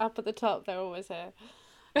 Up at the top, they're always here.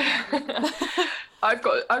 I've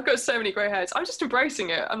got so many grey hairs. I'm just embracing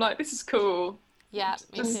it. I'm like, this is cool. Yeah,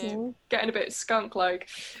 me just too. Getting a bit skunk like.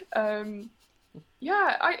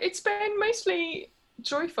 Yeah, it's been mostly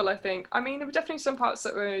joyful, I think. I mean, there were definitely some parts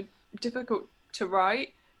that were difficult to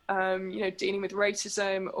write, dealing with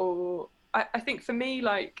racism, or I think for me,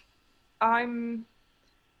 like, I'm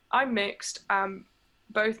mixed,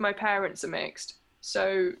 both my parents are mixed.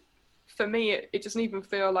 So for me, it doesn't even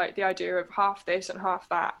feel like the idea of half this and half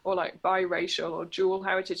that, or like biracial or dual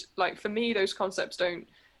heritage. Like for me, those concepts don't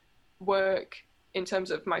work in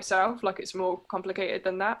terms of myself. Like it's more complicated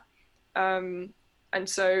than that. And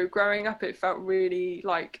so growing up, it felt really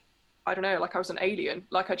like, I don't know, like I was an alien.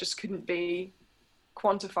 Like I just couldn't be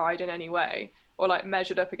quantified in any way or like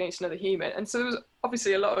measured up against another human. And so there was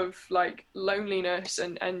obviously a lot of like loneliness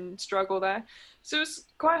and struggle there. So it was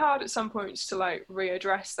quite hard at some points to like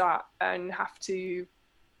readdress that and have to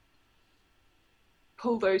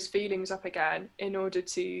pull those feelings up again in order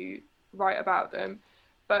to write about them.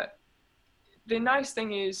 But the nice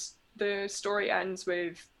thing is the story ends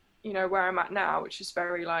with, where I'm at now, which is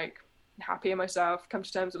very like happy in myself, come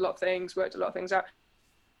to terms with a lot of things, worked a lot of things out.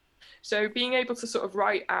 So being able to sort of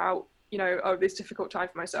write out, this difficult time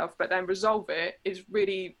for myself, but then resolve it is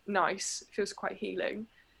really nice. It feels quite healing.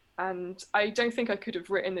 And I don't think I could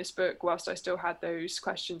have written this book whilst I still had those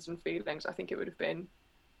questions and feelings. I think it would have been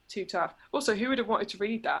too tough. Also, who would have wanted to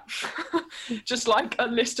read that? Just like a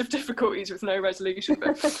list of difficulties with no resolution,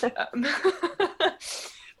 but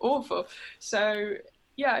awful. So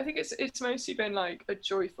yeah, I think it's mostly been like a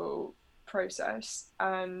joyful process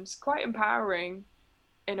and quite empowering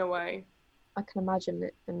in a way. I can imagine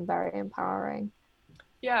it been very empowering.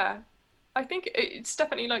 Yeah, I think it's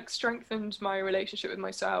definitely like strengthened my relationship with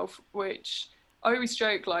myself, which I always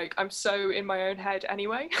joke like I'm so in my own head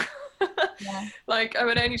anyway. Yeah. Like I'm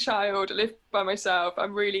an only child, I live by myself, I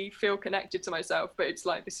really feel connected to myself, but it's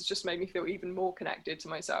like this has just made me feel even more connected to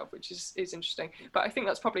myself, which is interesting. But I think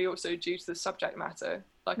that's probably also due to the subject matter.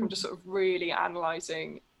 Like I'm just sort of really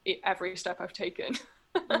analysing every step I've taken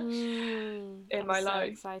in my I'm so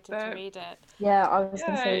life. excited to read it. Yeah, I was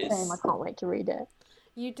going to say the same. I can't wait to read it.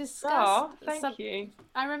 You discussed. Thank you.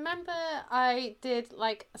 I remember I did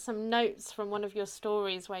like some notes from one of your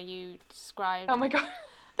stories where you described. Oh my god.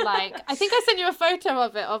 Like I think I sent you a photo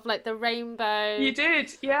of it, of like the rainbow. You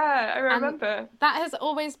did, yeah, I remember. And that has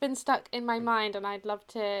always been stuck in my mind, and I'd love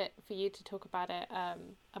for you to talk about it. I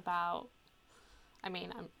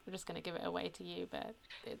mean, I'm just going to give it away to you, but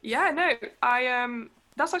yeah, no,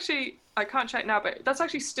 that's actually, I can't check now, but that's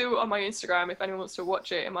actually still on my Instagram if anyone wants to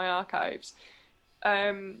watch it in my archives.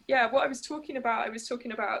 Yeah, what I was talking about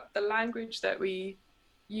the language that we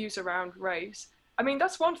use around race. I mean,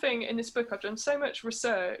 that's one thing in this book. I've done so much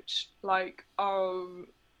research, like of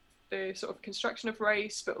the sort of construction of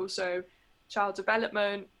race, but also child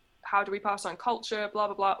development, how do we pass on culture, blah,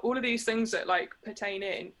 blah, blah, all of these things that like pertain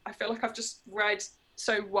in. I feel like I've just read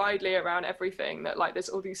so widely around everything that like there's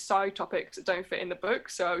all these side topics that don't fit in the book.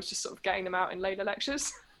 So I was just sort of getting them out in Laila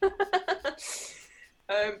lectures.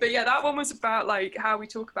 But yeah, that one was about like how we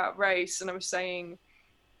talk about race. And I was saying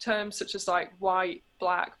terms such as like white,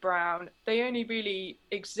 black, brown, they only really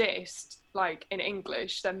exist like in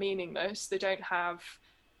English. They're meaningless. They don't have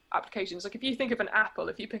applications. Like if you think of an apple,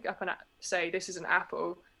 if you pick up and say this is an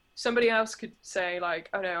apple, somebody else could say like,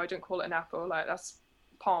 oh no, I don't call it an apple, like that's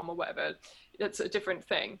palm or whatever. That's a different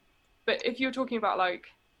thing. But if you're talking about like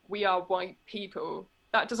we are white people,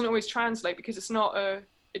 that doesn't always translate because it's not a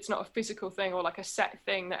physical thing or like a set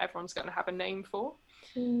thing that everyone's going to have a name for.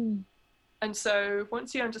 And so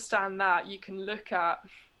once you understand that, you can look at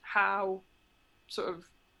how sort of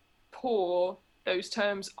poor those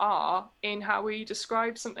terms are in how we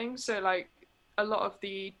describe something. So like a lot of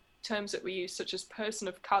the terms that we use, such as person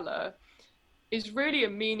of color, is really a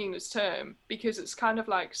meaningless term, because it's kind of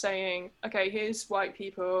like saying, okay, here's white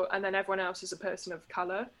people and then everyone else is a person of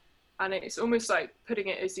color, and it's almost like putting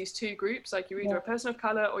it as these two groups, like you're either a person of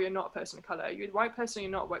color or you're not a person of color, you're a white person or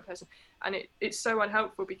you're not a white person. And it's so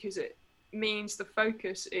unhelpful, because it means the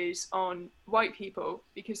focus is on white people,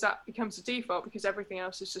 because that becomes the default, because everything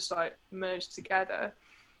else is just like merged together.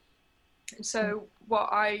 And so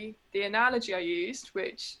the analogy I used,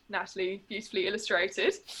 which Natalie beautifully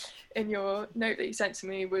illustrated in your note that you sent to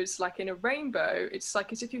me, was like in a rainbow. It's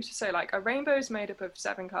like as if you were to say like a rainbow is made up of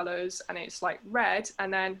 7 colors, and it's like red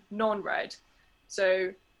and then non-red.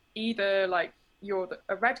 So either like you're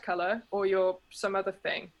a red color or you're some other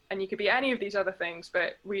thing, and you could be any of these other things,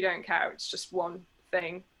 but we don't care. It's just one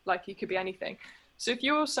thing. Like you could be anything. So if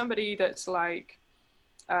you're somebody that's like,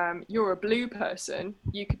 you're a blue person,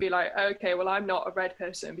 you could be like, okay, well, I'm not a red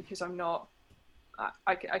person because I'm not,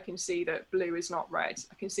 I can see that blue is not red.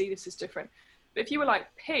 I can see this is different. But if you were like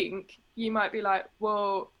pink, you might be like,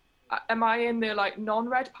 well, am I in the like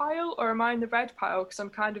non-red pile or am I in the red pile? Because I'm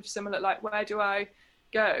kind of similar, like where do I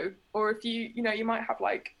go? Or if you might have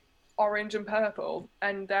like orange and purple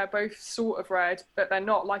and they're both sort of red, but they're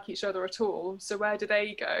not like each other at all. So where do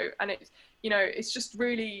they go? And it's just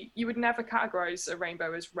really, you would never categorize a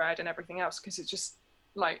rainbow as red and everything else, because it just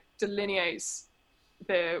like delineates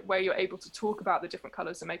the way you're able to talk about the different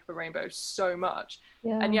colors that make up a rainbow so much.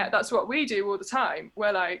 And yet that's what we do all the time.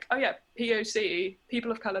 We're like, oh yeah, POC,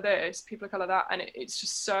 people of color this, people of color that, and it's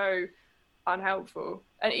just so unhelpful.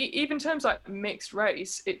 And even terms like mixed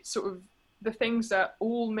race, it's sort of the things that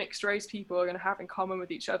all mixed race people are going to have in common with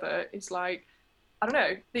each other is like, I don't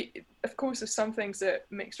know, of course there's some things that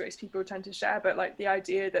mixed race people tend to share, but like the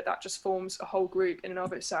idea that just forms a whole group in and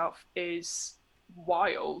of itself is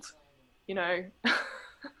wild, you know.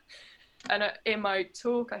 And in my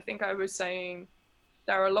talk, I think I was saying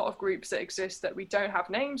there are a lot of groups that exist that we don't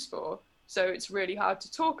have names for, so it's really hard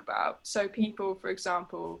to talk about. So people, for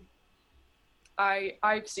example,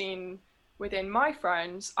 I've seen within my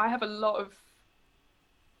friends, I have a lot of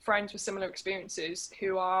friends with similar experiences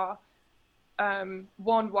who are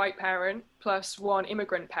one white parent plus one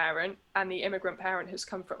immigrant parent, and the immigrant parent has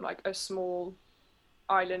come from like a small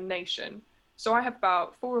island nation. So I have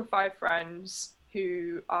about 4 or 5 friends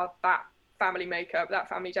who are that family makeup, that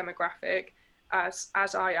family demographic as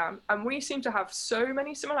I am. And we seem to have so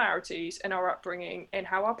many similarities in our upbringing, in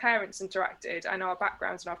how our parents interacted and our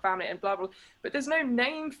backgrounds and our family and blah, blah, but there's no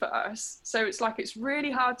name for us. So it's like, it's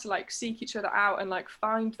really hard to like seek each other out and like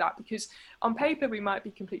find that, because on paper we might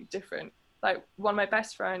be completely different. Like one of my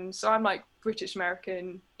best friends, so I'm like British,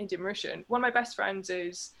 American, Indian, Mauritian. One of my best friends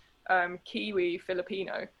is Kiwi,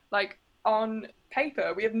 Filipino. Like on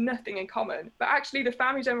paper, we have nothing in common, but actually the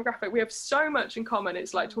family demographic, we have so much in common.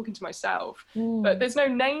 It's like talking to myself, but there's no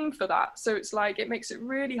name for that. So it's like, it makes it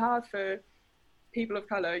really hard for people of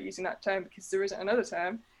color using that term, because there isn't another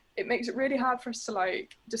term. It makes it really hard for us to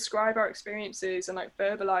like describe our experiences and like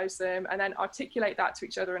verbalize them and then articulate that to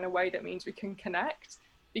each other in a way that means we can connect,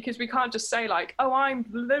 because we can't just say like, oh, I'm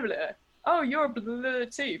blah, blah. Oh, you're blah, blah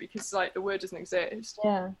too, because like the word doesn't exist.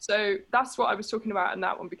 Yeah. So that's what I was talking about in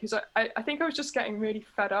that one, because I think I was just getting really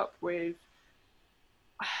fed up with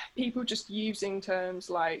people just using terms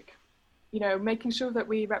like, you know, making sure that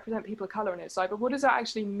we represent people of color, and it's like, but what does that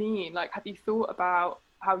actually mean? Like, have you thought about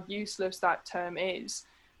how useless that term is?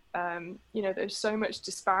 You know, there's so much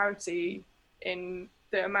disparity in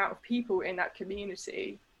the amount of people in that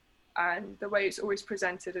community, and the way it's always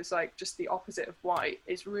presented as like just the opposite of white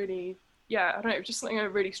is really, yeah, I don't know, just something I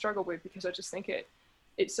really struggle with, because I just think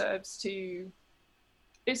it serves two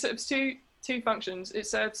functions. It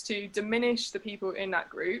serves to diminish the people in that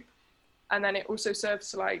group, and then it also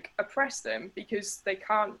serves to like oppress them, because they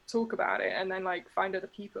can't talk about it and then like find other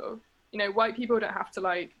people. You know, white people don't have to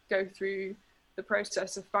like go through the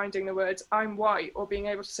process of finding the words I'm white, or being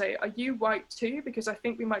able to say, are you white too? Because I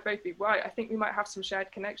think we might both be white. I think we might have some shared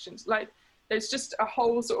connections. Like there's just a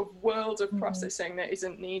whole sort of world of processing that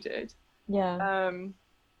isn't needed. Yeah.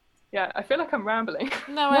 Yeah, I feel like I'm rambling.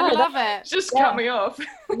 No, I love it. Just cut me off.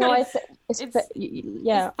 No, it's It's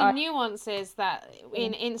the nuances that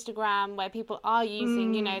in Instagram where people are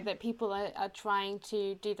using, you know, that people are trying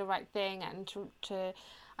to do the right thing and to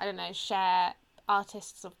I don't know, share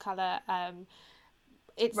artists of colour.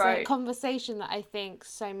 It's a conversation that I think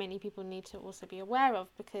so many people need to also be aware of,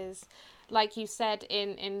 because like you said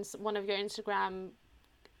in one of your Instagram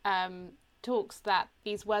talks, that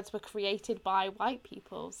these words were created by white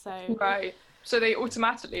people, so so they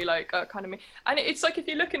automatically like kind of mean, and it's like if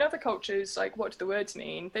you look in other cultures, like what do the words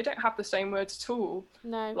mean? They don't have the same words at all.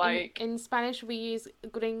 No, like in Spanish we use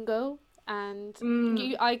gringo, and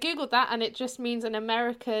I googled that, and it just means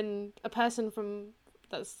a person from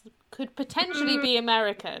could potentially be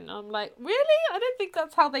American. I'm like, really? I don't think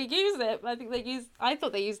that's how they use it. I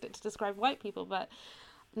thought they used it to describe white people, but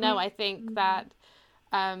no, I think that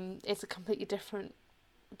it's a completely different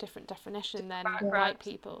definition than white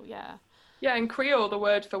people. Yeah. Yeah, in Creole, the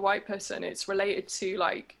word for white person, it's related to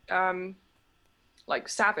like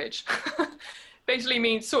savage. Basically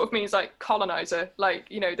means like colonizer, like,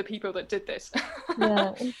 you know, the people that did this.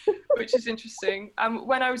 Yeah. Which is interesting.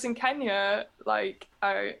 When I was in Kenya, like,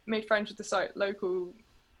 I made friends with this like local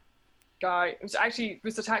guy. It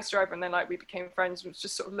was a taxi driver, and then like we became friends and was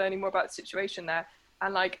just sort of learning more about the situation there.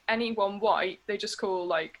 And like anyone white, they just call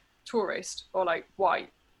like tourist or like white.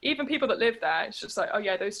 Even people that live there, it's just like, oh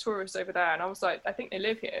yeah, those tourists over there. And I was like, I think they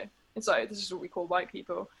live here. It's like, this is what we call white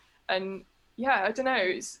people. And yeah, I don't know,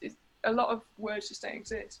 it's a lot of words just don't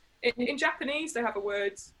exist. In Japanese, they have a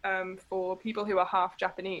word for people who are half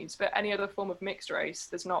Japanese, but any other form of mixed race,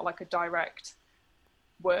 there's not like a direct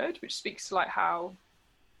word, which speaks to like how,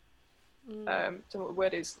 I don't know what the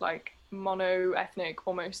word is, like mono-ethnic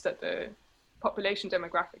almost that the population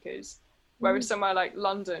demographic is. Whereas somewhere like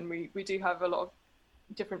London, we do have a lot of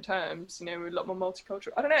different terms, you know, we're a lot more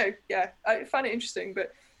multicultural. I don't know, yeah, I find it interesting,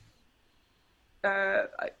 but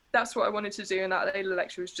that's what I wanted to do in that Laila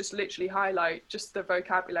lecture, was just literally highlight just the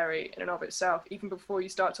vocabulary in and of itself. Even before you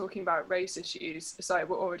start talking about race issues, it's like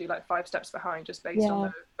we're already like 5 steps behind just based on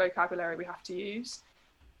the vocabulary we have to use,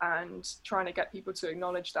 and trying to get people to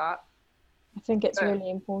acknowledge that. I think it's really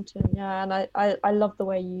important, yeah, and I love the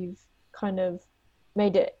way you've kind of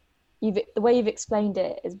made it, the way you've explained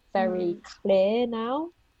it is very clear now.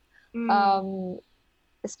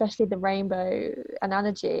 Especially the rainbow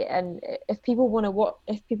analogy. And if people want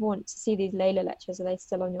to see these Laila lectures, are they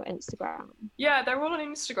still on your Instagram? Yeah, they're all on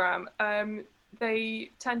Instagram.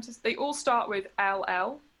 They all start with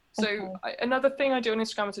LL. So another thing I do on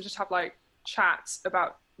Instagram is to just have like chats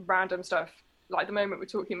about random stuff. Like the moment we're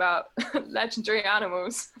talking about legendary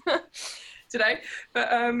animals today.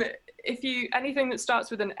 But anything that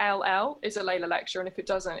starts with an LL is a Laila lecture, and if it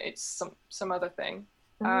doesn't, it's some other thing.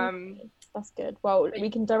 That's good. Well, we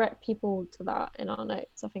can direct people to that in our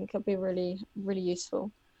notes. I think it'll be really, really useful.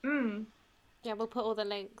 Yeah, we'll put all the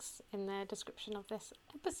links in the description of this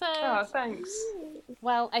episode. Oh, thanks.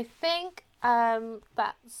 Well, I think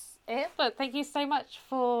that's it. But thank you so much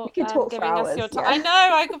for giving us your time. Yeah. I know,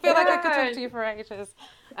 I feel like I could talk to you for ages.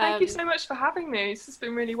 Thank you so much for having me. This has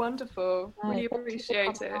been really wonderful. Really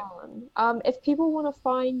appreciate it. If people want to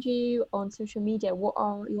find you on social media, what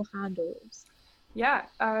are your handles? Yeah,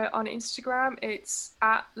 on Instagram, it's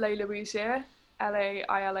at Laila Woozeer,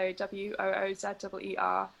 LAILAWOOZEER,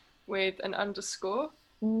 with an underscore.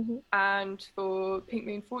 And for Pink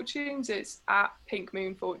Moon Fortunes, it's at Pink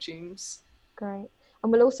Moon Fortunes. Great.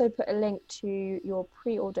 And we'll also put a link to your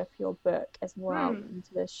pre-order for your book as well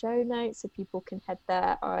into the show notes, so people can head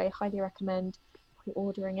there. I highly recommend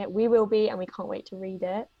pre-ordering it. We will be, and we can't wait to read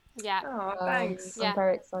it. Yeah. Oh, thanks. I'm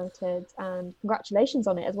very excited, and congratulations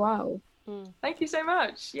on it as well. Thank you so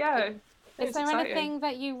much. Yeah. Is there anything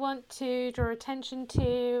that you want to draw attention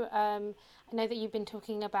to? I know that you've been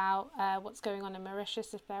talking about what's going on in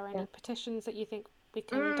Mauritius. If there are any petitions that you think we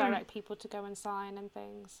can direct people to go and sign and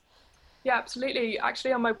things. Yeah, absolutely.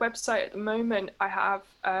 Actually, on my website at the moment, I have,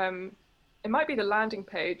 it might be the landing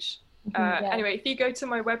page. Anyway, if you go to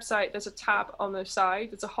my website, there's a tab on the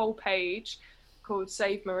side. There's a whole page called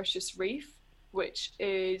Save Mauritius Reef, which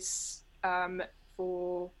is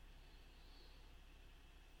for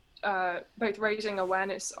both raising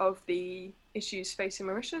awareness of the issues facing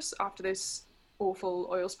Mauritius after this awful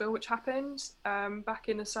oil spill which happened back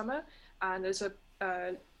in the summer, and there's a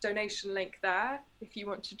donation link there if you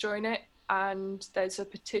want to join it, and there's a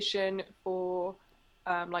petition for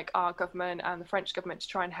like our government and the French government to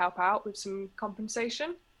try and help out with some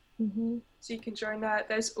compensation. So you can join that.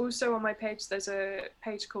 There's also on my page, there's a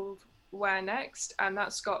page called Where Next, and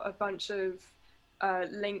that's got a bunch of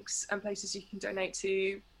links and places you can donate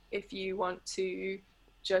to if you want to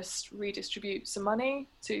just redistribute some money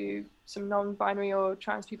to some non-binary or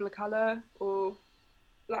trans people of colour or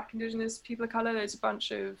Black, Indigenous people of colour. There's a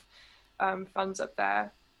bunch of funds up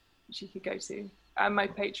there which you could go to. And my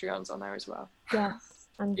Patreon's on there as well. Yes.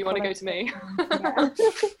 And you want to go to me?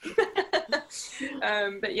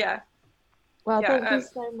 But yeah. Well, Yeah, thank you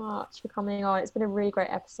so much for coming on. It's been a really great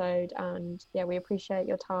episode, and yeah, we appreciate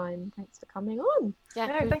your time. Thanks for coming on. Yeah,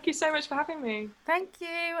 no, thank you so much for having me. thank you,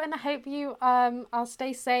 and I hope you I'll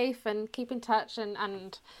stay safe and keep in touch,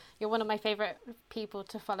 and you're one of my favourite people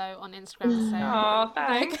to follow on Instagram. So Oh,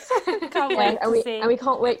 thanks. can't Yeah, wait to see. and we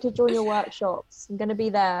can't wait to join your workshops. I'm going to be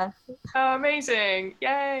there. Oh, amazing.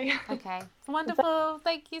 Yay. Okay, wonderful.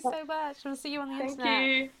 Thank you so much. We'll see you on the Thank internet.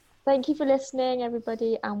 you. Thank you for listening,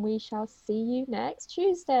 everybody, and we shall see you next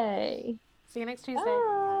Tuesday. See you next Tuesday.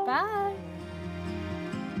 Bye. Bye.